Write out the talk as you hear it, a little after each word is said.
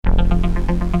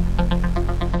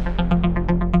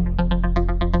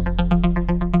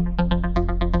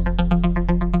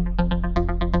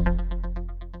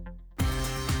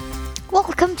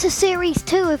Welcome to Series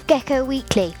 2 of Gecko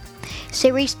Weekly.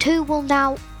 Series 2 will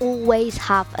now always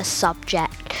have a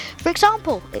subject. For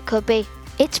example, it could be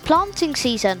It's planting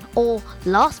season or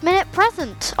last minute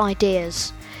present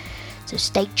ideas. So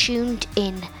stay tuned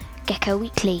in Gecko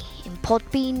Weekly in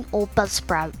Podbean or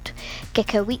Buzzsprout.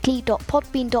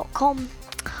 geckoweekly.podbean.com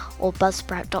or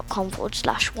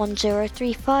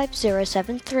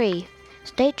buzzsprout.com/1035073.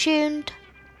 Stay tuned.